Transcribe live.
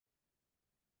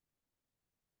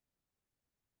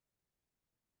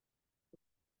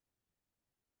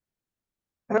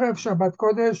ערב שבת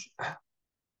קודש,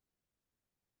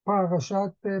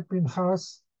 פרשת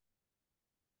פנחס,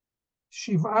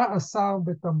 17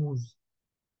 בתמוז.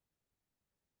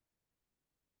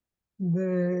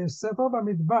 The Sefer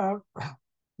Bamidbar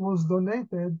was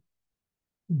donated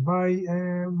by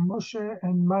Moshe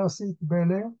and Marsit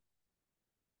Bele.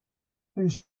 They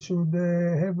should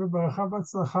have a baracha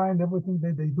v'atzlacha in everything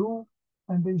that they do,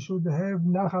 and they should have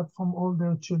nachat from all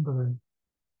their children.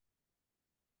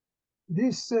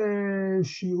 This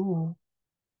shiur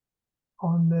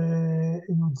on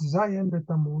Yud Zayin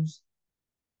Betamuz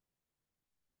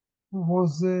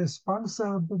was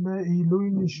sponsored לעילוי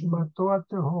נשמתו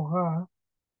הטהורה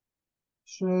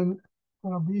של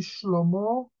רבי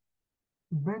שלמה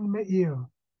בן מאיר,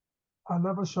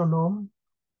 עליו השלום.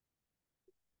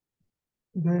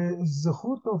 The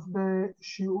zechut of the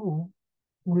shiur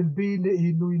will be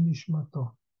לעילוי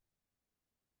נשמתו.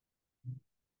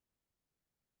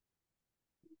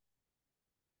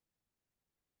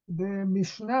 The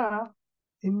Mishnah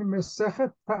in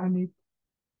Mesechet Ta'anit,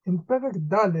 in Perek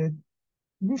Daled,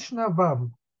 Mishnah Vav.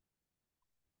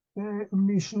 The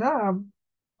Mishnah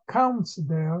counts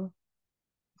there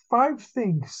 5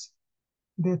 things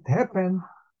that happen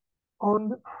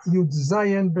on Yud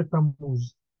Zayin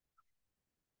Betamuz.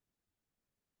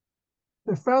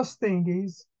 The first thing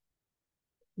is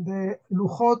the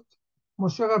Luchot.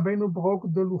 Moshe Rabbeinu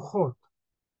broke the Luchot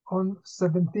on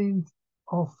 17th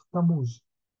of Tamuz.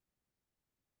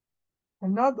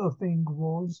 Another thing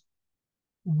was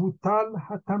Butal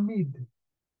HaTamid.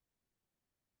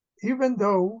 Even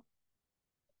though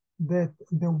that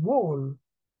the wall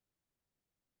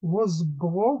was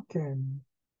broken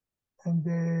and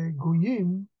the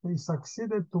Goyim, they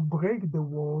succeeded to break the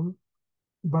wall,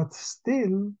 but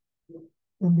still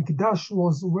the Mikdash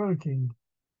was working.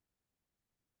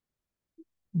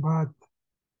 But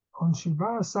on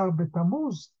 17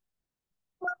 Betamuz,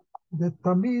 the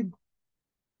Tamid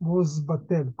was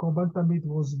batel, Korban Tamid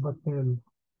was batel.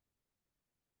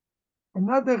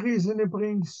 Another reason he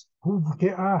brings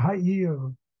Huvke'a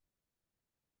Ha'ir.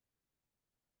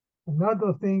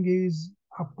 Another thing is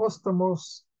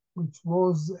Apostamos, which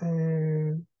was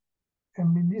a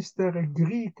minister, a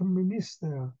Greek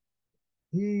minister.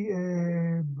 He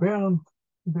burned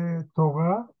the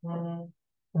Torah.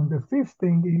 And the 5th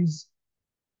thing is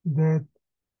that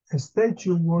a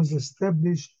statue was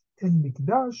established in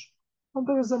Mikdash, and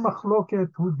there is a machloket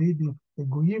who did it. The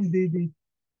Goyim did it,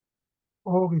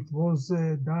 or it was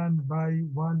done by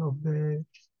one of the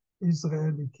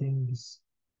Israeli kings.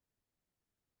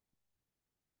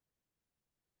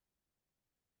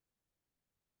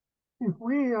 If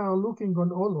we are looking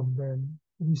on all of them,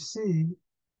 we see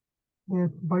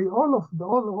that by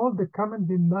all the common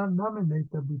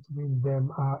denominator between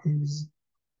them is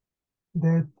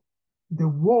that the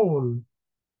wall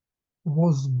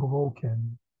was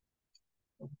broken.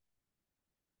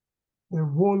 The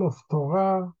wall of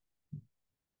Torah,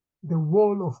 the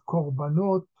wall of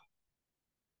Korbanot,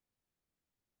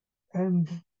 and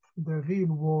the real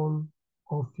wall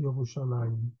of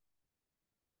Yerushalayim.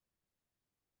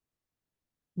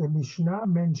 The Mishnah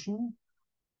mentioned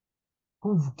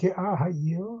Huvke'a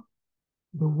Ha'ir,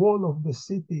 the wall of the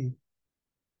city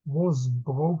was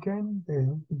broken,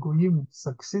 the Goyim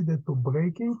succeeded to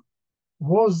break it,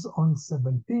 was on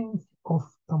 17th of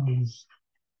Tamuz.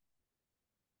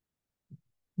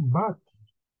 But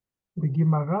the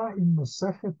Gemara in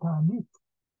Mesechet Ta'anit,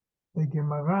 the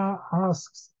Gemara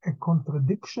asks a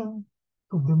contradiction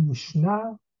to the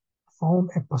Mishnah from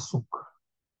a pasuk.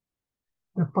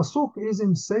 The pasuk is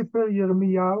in Sefer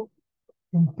Yirmiyahu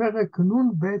in Perek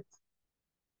Nun Bet,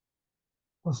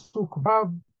 pasuk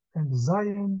Vav and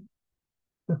Zayin.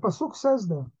 The pasuk says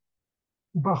there,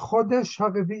 B'chodesh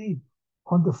HaRevi'i,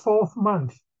 on the 4th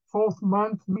month. 4th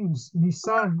month means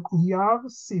Nisan, Iyar,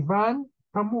 Sivan,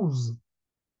 Tamuz.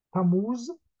 Tamuz,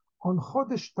 on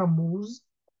Chodesh Tamuz,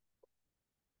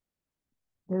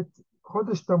 at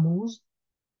Chodesh Tamuz,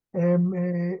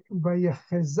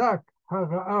 Vayechezak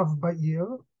Hara'av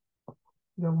Ba'ir,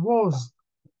 there was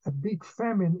a big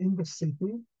famine in the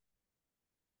city,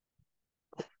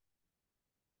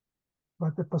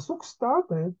 but the pasuk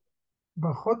started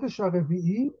B'chodesh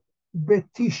HaRevi'i,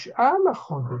 B'tish'a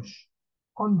l'chodesh,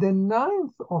 on the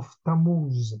 9th of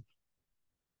Tamuz.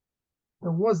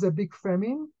 There was a big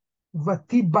famine,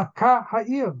 Vatibaka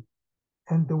Ha'ir,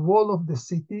 and the wall of the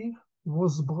city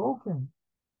was broken.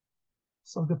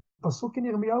 So the pasuk in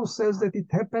Yirmiyahu says that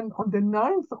it happened on the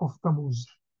 9th of Tamuz.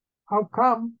 How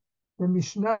come the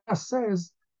Mishnah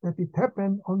says that it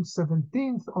happened on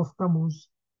 17th of Tamuz?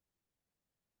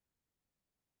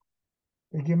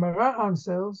 The Gemara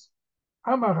answers,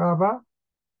 Amar Rava,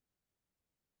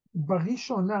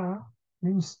 Barishona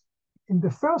means in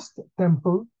the first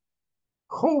temple,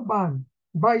 Churban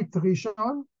Beit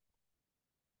Rishon,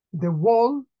 the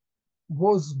wall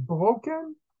was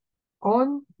broken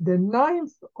on the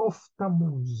 9th of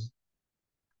Tamuz.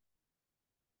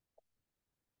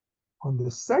 On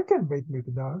the second Beit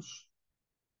Mikdash,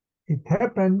 it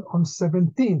happened on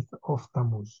 17th of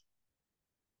Tamuz.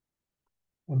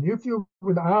 And if you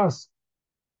would ask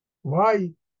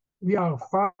why we are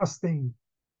fasting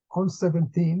on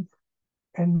 17th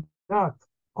and not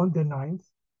on the 9th,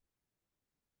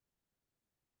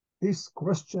 this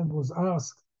question was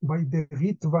asked by the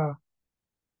Ritva,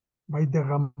 by the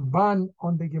Ramban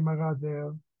on the Gemara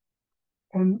there,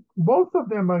 and both of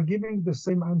them are giving the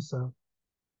same answer.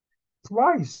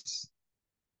 Twice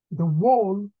the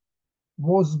wall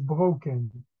was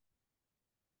broken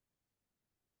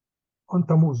on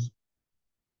Tamuz,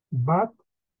 but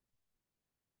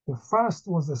the fast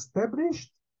was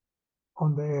established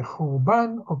on the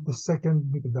Churban of the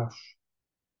second Mikdash,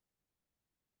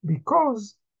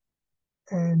 because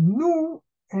a new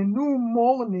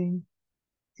morning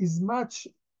is much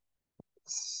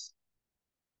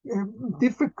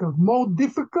more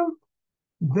difficult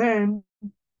than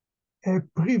a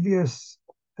previous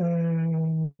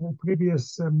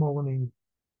morning.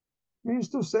 Means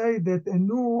to say that a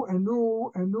new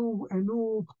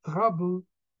trouble,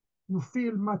 you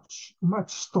feel much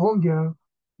stronger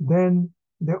than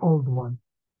the old one.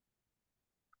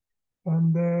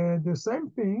 And the same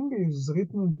thing is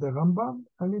written in the Rambam,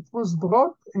 and it was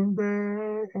brought in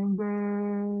the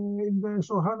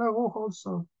Shulchan Aruch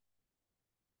also.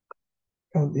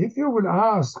 And if you will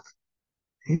ask,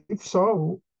 if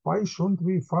so, why shouldn't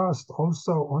we fast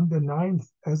also on the 9th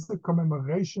as a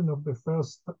commemoration of the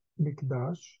first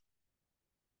Mikdash?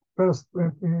 First,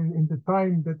 in the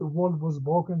time that the wall was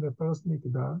broken, the first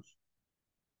Mikdash.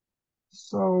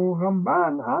 So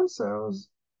Ramban answers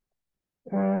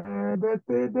that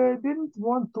they didn't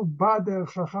want to bother,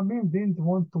 Chachamim didn't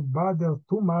want to bother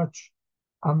too much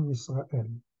Am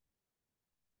Yisrael.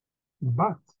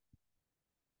 But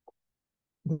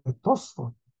the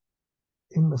Tosfot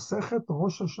in Masechet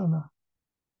Rosh Hashanah,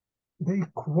 they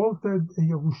quoted a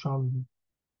Yerushalmi.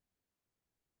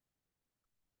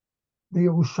 The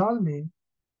Yerushalmi,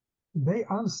 they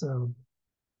answered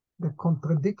the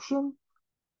contradiction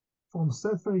from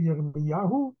Sefer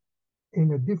Yirmiyahu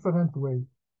in a different way.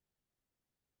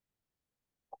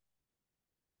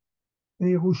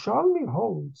 The Yerushalmi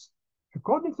holds,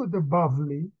 according to the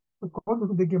Bavli, according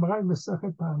to the Gemara in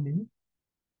Masechet Ta'anim,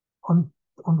 on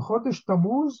Chodesh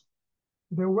Tamuz,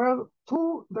 there were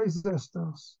two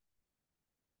disasters.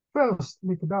 First,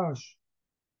 Mikdash,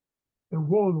 the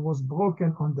wall was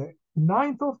broken on the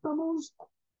 9th of Tamuz,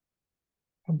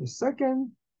 and the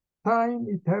second time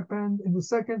it happened, in the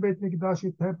second Beit Mikdash,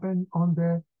 it happened on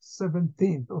the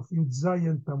 17th of Yud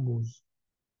Zayin Tamuz.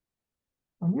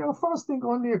 And we are fasting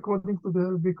only according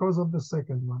to because of the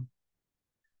second one.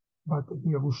 But the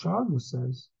Yerushalmi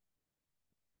says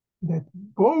that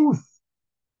both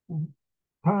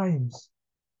times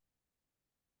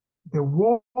the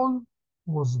wall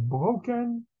was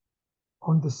broken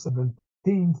on the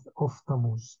 17th of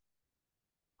Tamuz.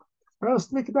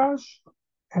 First Mikdash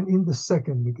and in the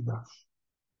second Mikdash.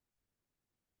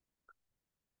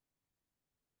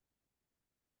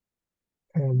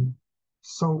 And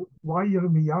so why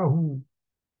Yirmiyahu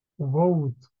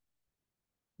wrote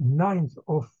 9th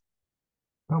of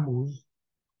Tamuz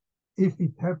if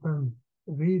it happened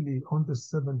really on the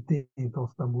 17th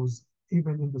of Tamuz,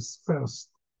 even in this first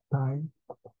time?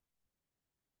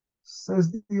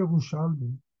 Says the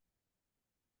Yerushalmi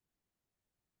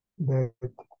that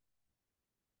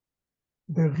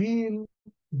the real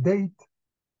date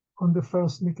on the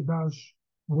first Mikdash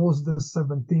was the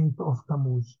 17th of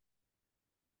Tamuz.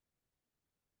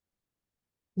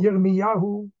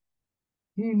 Yirmiyahu,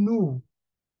 he knew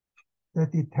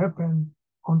that it happened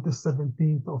on the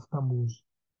 17th of Tamuz.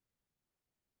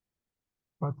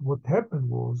 But what happened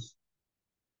was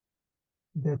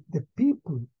that the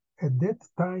people at that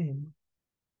time,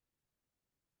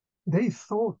 they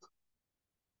thought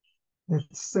that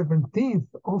 17th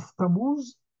of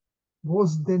Tamuz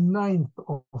was the 9th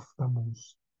of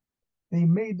Tamuz. They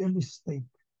made a mistake.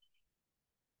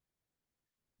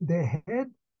 The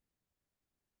head,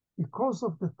 because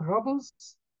of the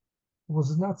troubles,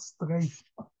 was not straight.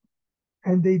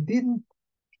 And they didn't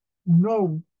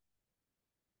know,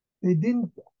 they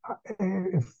didn't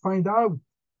find out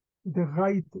the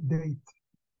right date.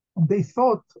 And they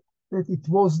thought that it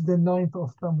was the 9th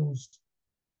of Tamuz.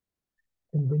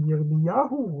 And when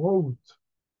Yirmiyahu wrote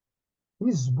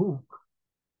his book,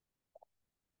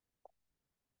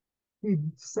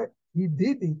 he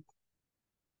did it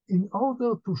in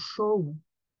order to show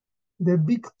the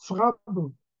big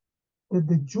trouble that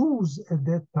the Jews at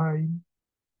that time,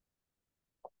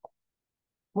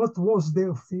 what was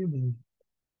their feeling.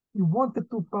 He wanted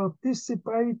to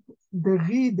participate the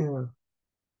reader,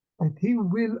 that he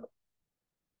will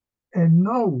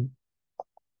know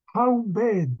how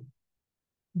bad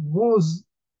was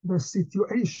the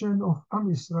situation of Am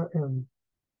Israel,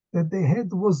 that the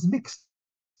head was mixed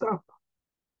up.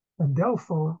 And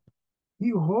therefore,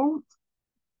 he wrote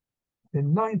the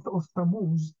 9th of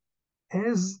Tamuz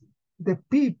as the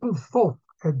people thought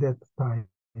at that time.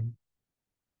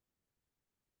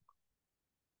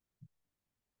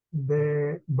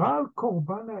 The Baal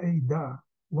Korban HaEida,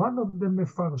 one of the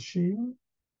Mefarshim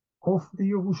of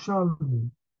the Yerushalmi,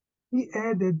 he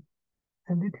added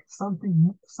a little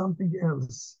something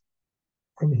else.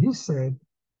 And he said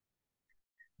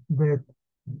that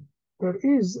there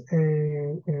is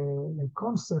a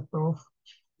concept of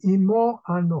Imo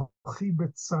Anochi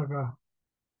Betzara.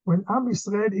 When Am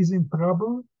Yisrael is in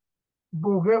trouble,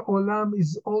 Borei Olam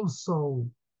is also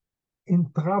in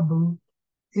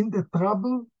the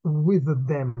trouble with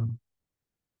them.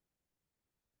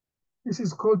 This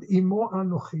is called Imo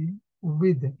Anochi,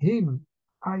 with him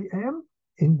I am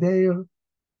in their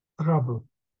trouble.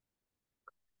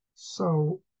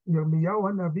 So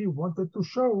Yirmiyahu Hanavi wanted to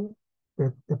show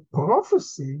that the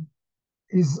prophecy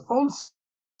is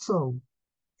also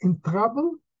in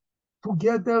trouble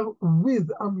together with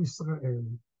Am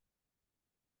Yisrael.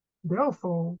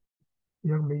 Therefore,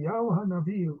 Yirmiyahu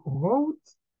Hanavi wrote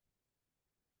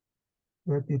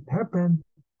that it happened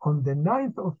on the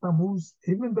 9th of Tamuz,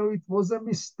 even though it was a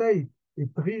mistake. It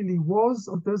really was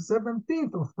on the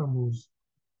 17th of Tamuz.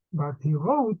 But he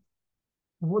wrote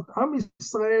what Am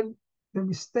Yisrael, the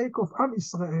mistake of Am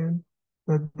Yisrael,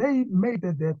 that they made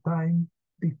at that time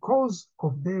because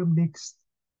of their mixed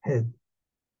head.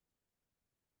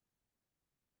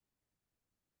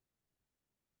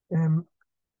 When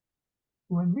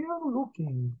we are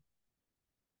looking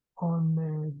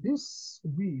on this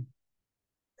week,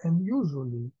 and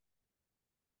usually,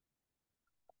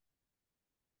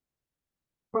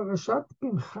 Parashat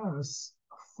Pinchas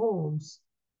falls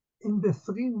in the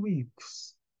 3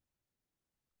 weeks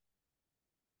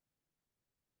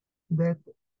that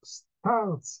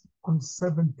starts on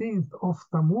 17th of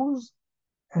Tamuz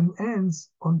and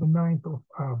ends on the 9th of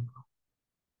Av.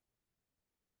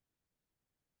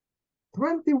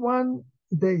 21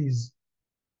 days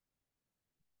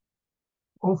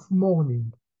of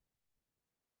mourning,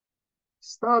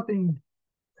 starting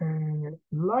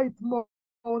light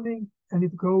morning, and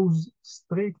it goes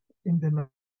straight in the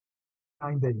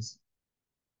 9 days.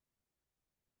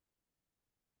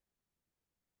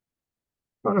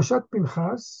 Parashat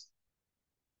Pinchas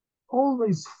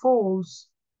always falls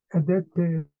at that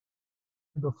period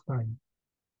of time.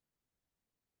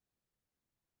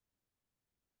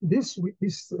 This week,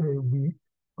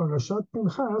 Parashat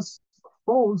Pinchas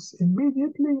falls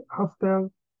immediately after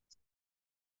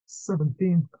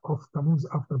 17th of Tamuz,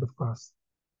 after the fast.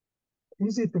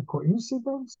 Is it a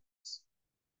coincidence,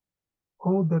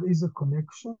 or there is a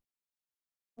connection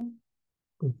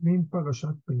between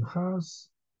Parashat Pinchas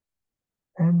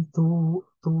and to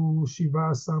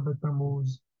Shivah Asar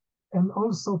B'Tamuz, and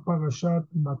also Parashat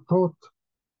Matot,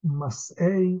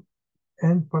 Mas'ei,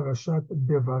 and Parashat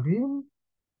Devarim?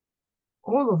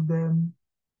 All of them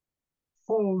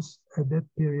falls at that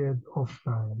period of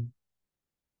time.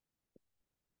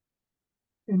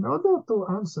 In order to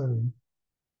answer it,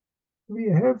 we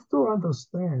have to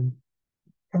understand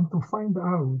and to find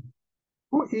out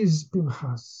who is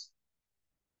Pinchas.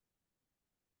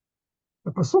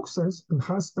 The Pasuk says,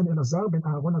 Pinchas ben Elazar ben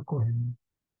Aaron HaKohen.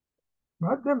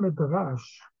 But the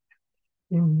Midrash,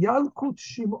 in Yalkut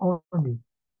Shimoni,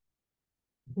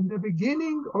 in the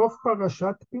beginning of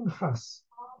Parashat Pinchas,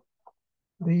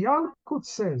 the Yalkut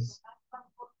says,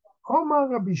 Omar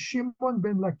Rabbi Shimon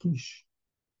ben Lakish,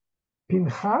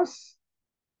 Pinchas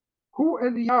hu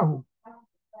Eliyahu.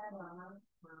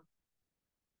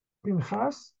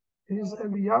 Pinchas is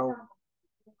Eliyahu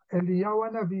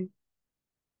Hanavi.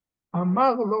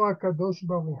 Amar lo HaKadosh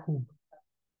Baruch Hu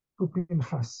to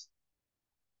Pinchas,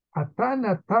 Ata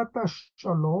natata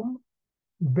shalom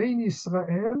bein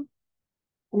Yisrael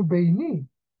ubeini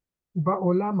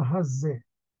ba'olam hazeh.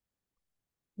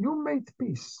 You made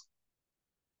peace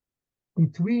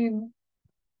between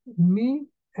me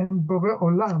and Borei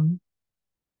Olam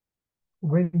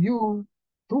when you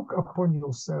took upon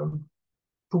yourself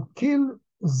to kill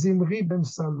Zimri ben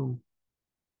Salu,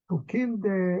 to kill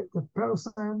the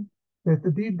person that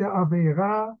did the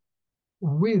Aveira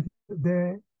with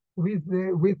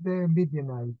the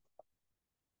Midianite.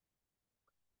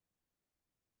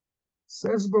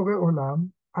 Says בורא עולם,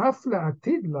 אף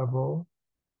לעתיד לבוא,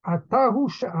 אתה הוא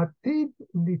שעתיד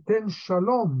ליתן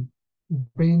שלום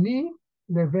ביני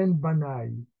לבין בניי.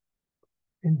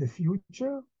 In the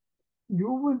future,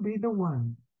 you will be the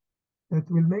one that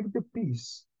will make the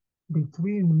peace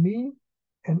between me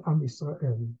and עם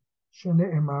ישראל.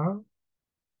 שנאמר,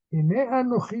 הנה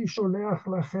אנוכי שולח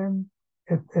לכם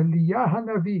את אליה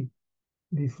הנביא,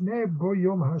 לפני בוא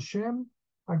יום השם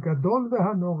הגדול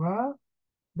והנורא,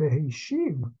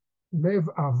 והשיב לב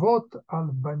אבות על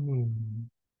בנים.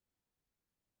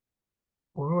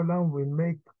 בורא עולם will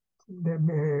make,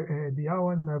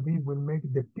 אליהו הנביא will make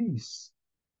the peace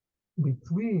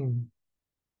between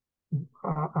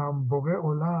בורא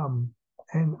עולם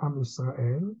and עם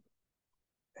ישראל,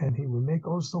 and he will make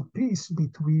also peace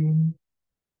between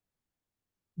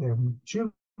the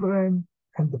children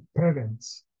and the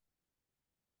parents,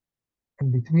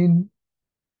 and between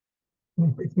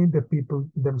the people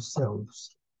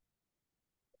themselves.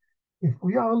 If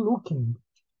we are looking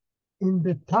in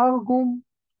the Targum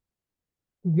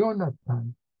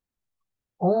Yonatan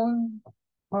on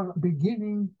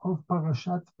beginning of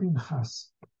Parashat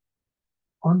Pinchas,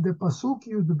 on the Pasuk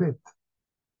Yudbet,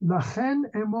 לכן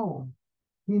אמור,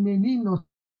 הנני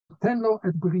נותן לו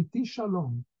את בריתי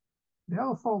שלום.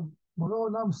 Therefore, Borei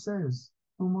Olam says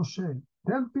to Moshe,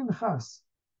 tell Pinchas,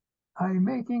 I'm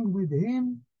making with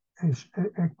him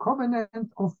a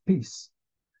covenant of peace.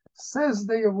 Says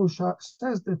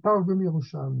the Targum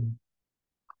Yerushalmi,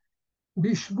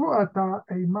 בשבועתה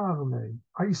אמר לי,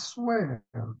 I swear,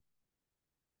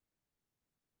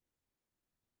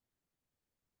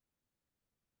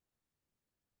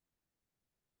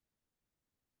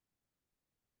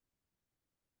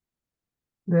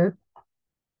 that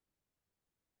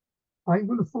I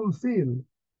will fulfill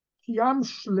Kiyam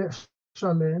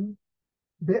Shalem,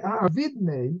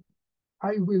 Be'avidnei,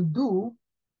 I will do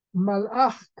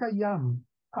Malach Kayam.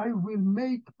 I will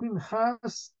make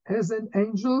Pinchas as an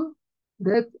angel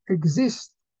that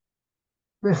exists,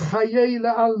 V'chayei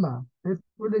la'alma, that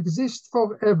will exist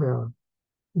forever.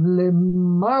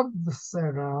 Lemavsera,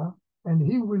 and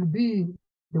he will be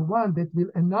the one that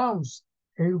will announce,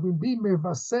 he will be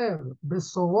mevaser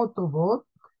besorot tovot,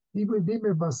 he will be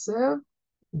mevaser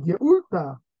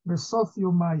geulta besof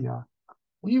yomaya.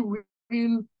 He will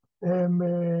be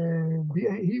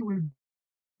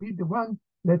the one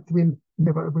that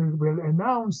will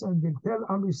announce and will tell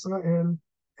Am Israel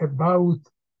about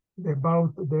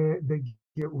the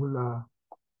Geula.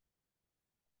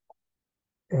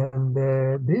 And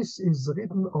this is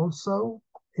written also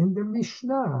in the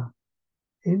Mishnah,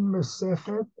 in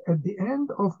Masechet, at the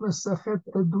end of Masechet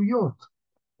Eduyot.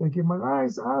 The Gemara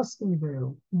is asking there,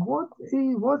 what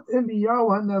Eliyahu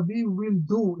Hanavi will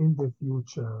do in the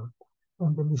future?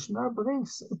 And the Mishnah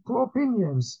brings two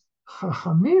opinions.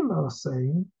 Chachamim are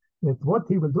saying that what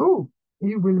he will do,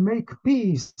 he will make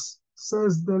peace,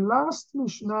 says the last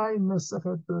Mishnah in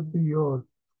Masechet Eduyot.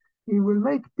 He will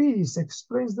make peace,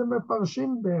 explains the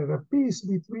Mefarshim there, a peace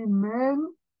between men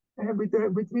and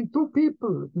between two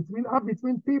people,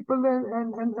 between people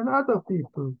and other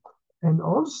people. And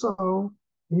also,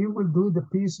 he will do the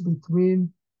peace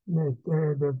between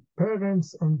the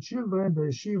parents and children,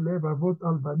 והשיב לב אבות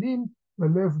על בנים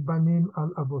ולב בנים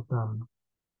על אבותם.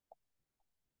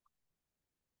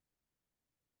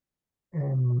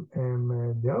 And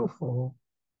therefore,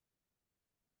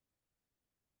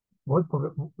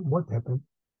 what happened?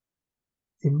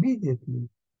 Immediately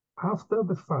after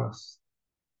the fast,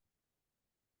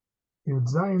 Yud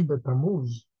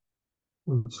Tamuz,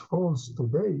 which falls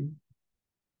today,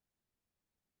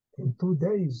 in 2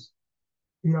 days,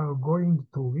 we are going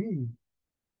to read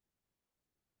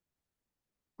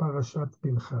Parashat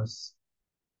Pinchas.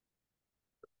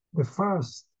 The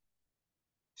fast,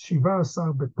 שבעה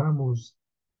בתמוז,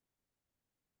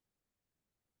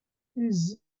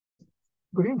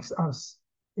 brings us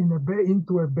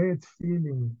into a bad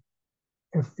feeling,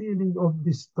 a feeling of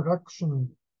destruction,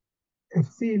 a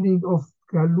feeling of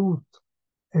galut,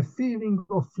 a feeling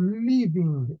of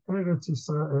leaving Eretz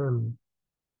Israel.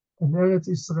 And Eretz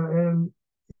Israel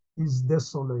is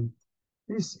desolate.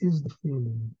 This is the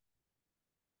feeling.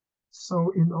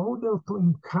 So in order to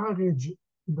encourage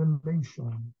the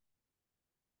nation,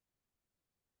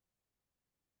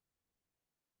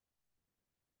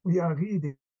 we are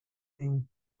reading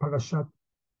Parashat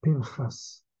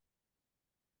Pinchas.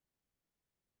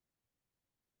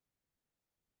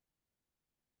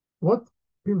 What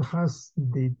Pinchas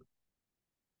did,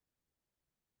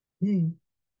 he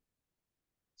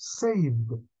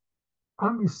saved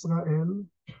Am Israel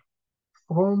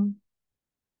from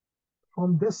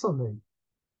from desolate.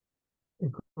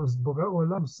 Because Borei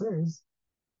Olam says,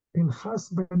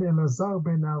 פנחס בן אלעזר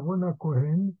בן אהרון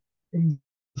הכהן,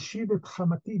 השיב את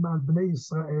חמתי מעל בני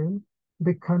ישראל,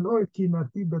 וקנאו את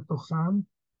קנאתי בתוכם,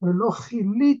 ולא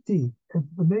כיליתי את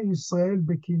בני ישראל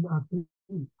בקנאתי.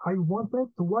 I wanted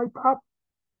to wipe up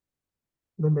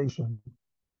the nation.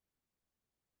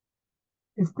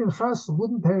 If Pinchas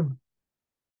wouldn't have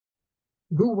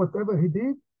do whatever he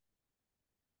did,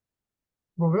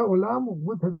 Borei Olam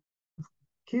would have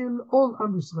killed all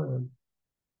Am Israel.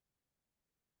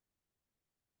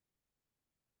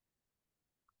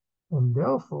 And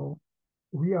therefore,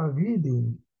 we are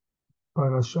reading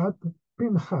Parashat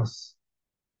Pinchas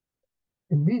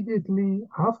immediately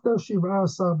after שבעה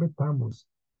בתמוז,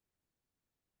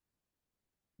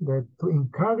 that to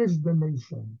encourage the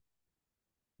nation,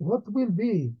 what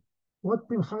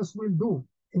Pinchas will do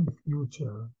in the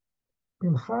future.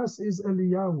 Pinchas is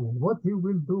Eliyahu. What he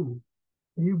will do,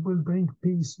 he will bring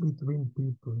peace between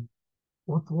people.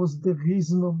 What was the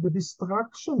reason of the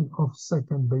destruction of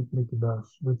second Beit Mikdash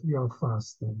that we are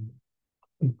fasting?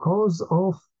 Because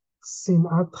of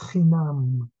Sinat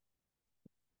Chinam.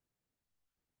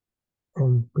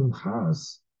 And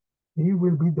Pinchas, he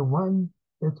will be the one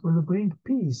that will bring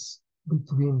peace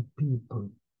between people.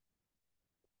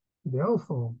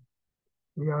 Therefore,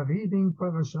 we are reading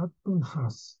Parashat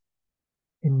Pinchas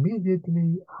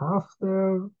immediately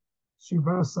after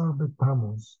שבעה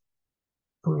בתמוז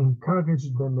to encourage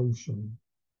the nation.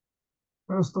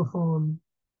 First of all,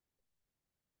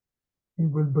 he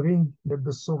will bring the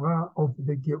Besorah of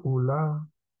the Geula.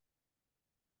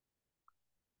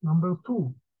 Number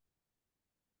two,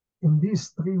 in these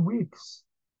 3 weeks,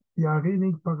 we are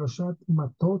reading Parashat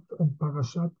Matot and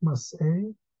Parashat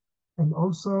Mas'eh, and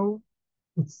also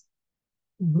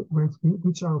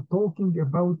which are talking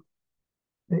about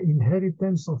the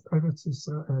inheritance of Eretz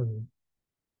Israel.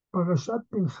 Parashat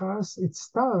Pinchas, it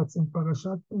starts in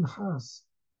Parashat Pinchas,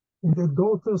 in the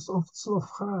daughters of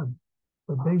Tzlofchad,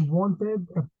 but they wanted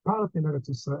a part in Eretz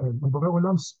Israel. And Borei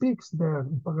Olam speaks there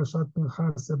in Parashat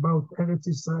Pinchas about Eretz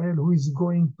Israel, who is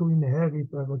going to inherit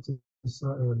Eretz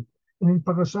Israel. And in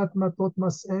Parashat Matot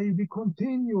Mas'eh, we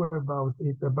continue about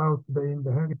the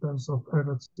inheritance of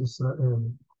Eretz Israel.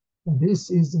 And this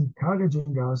is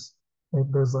encouraging us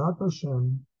that Bezrat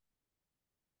Hashem,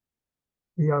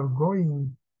 we are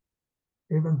going,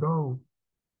 even though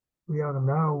we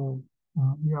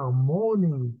are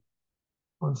mourning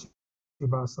on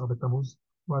שבעה בתמוז,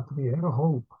 but we have a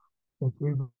hope that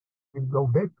we will go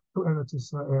back to Eretz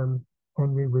Israel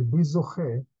and we will be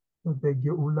zoche to the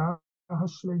Geula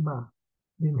HaShlema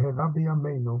במהרה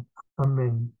בימינו.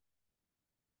 Amen.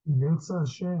 Mirza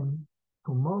Hashem,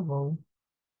 tomorrow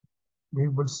we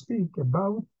will speak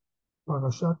about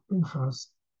Parashat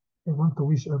Pinchas. I want to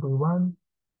wish everyone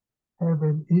have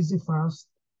an easy fast,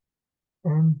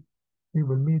 and we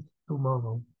will meet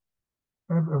tomorrow.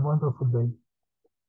 Have a wonderful day.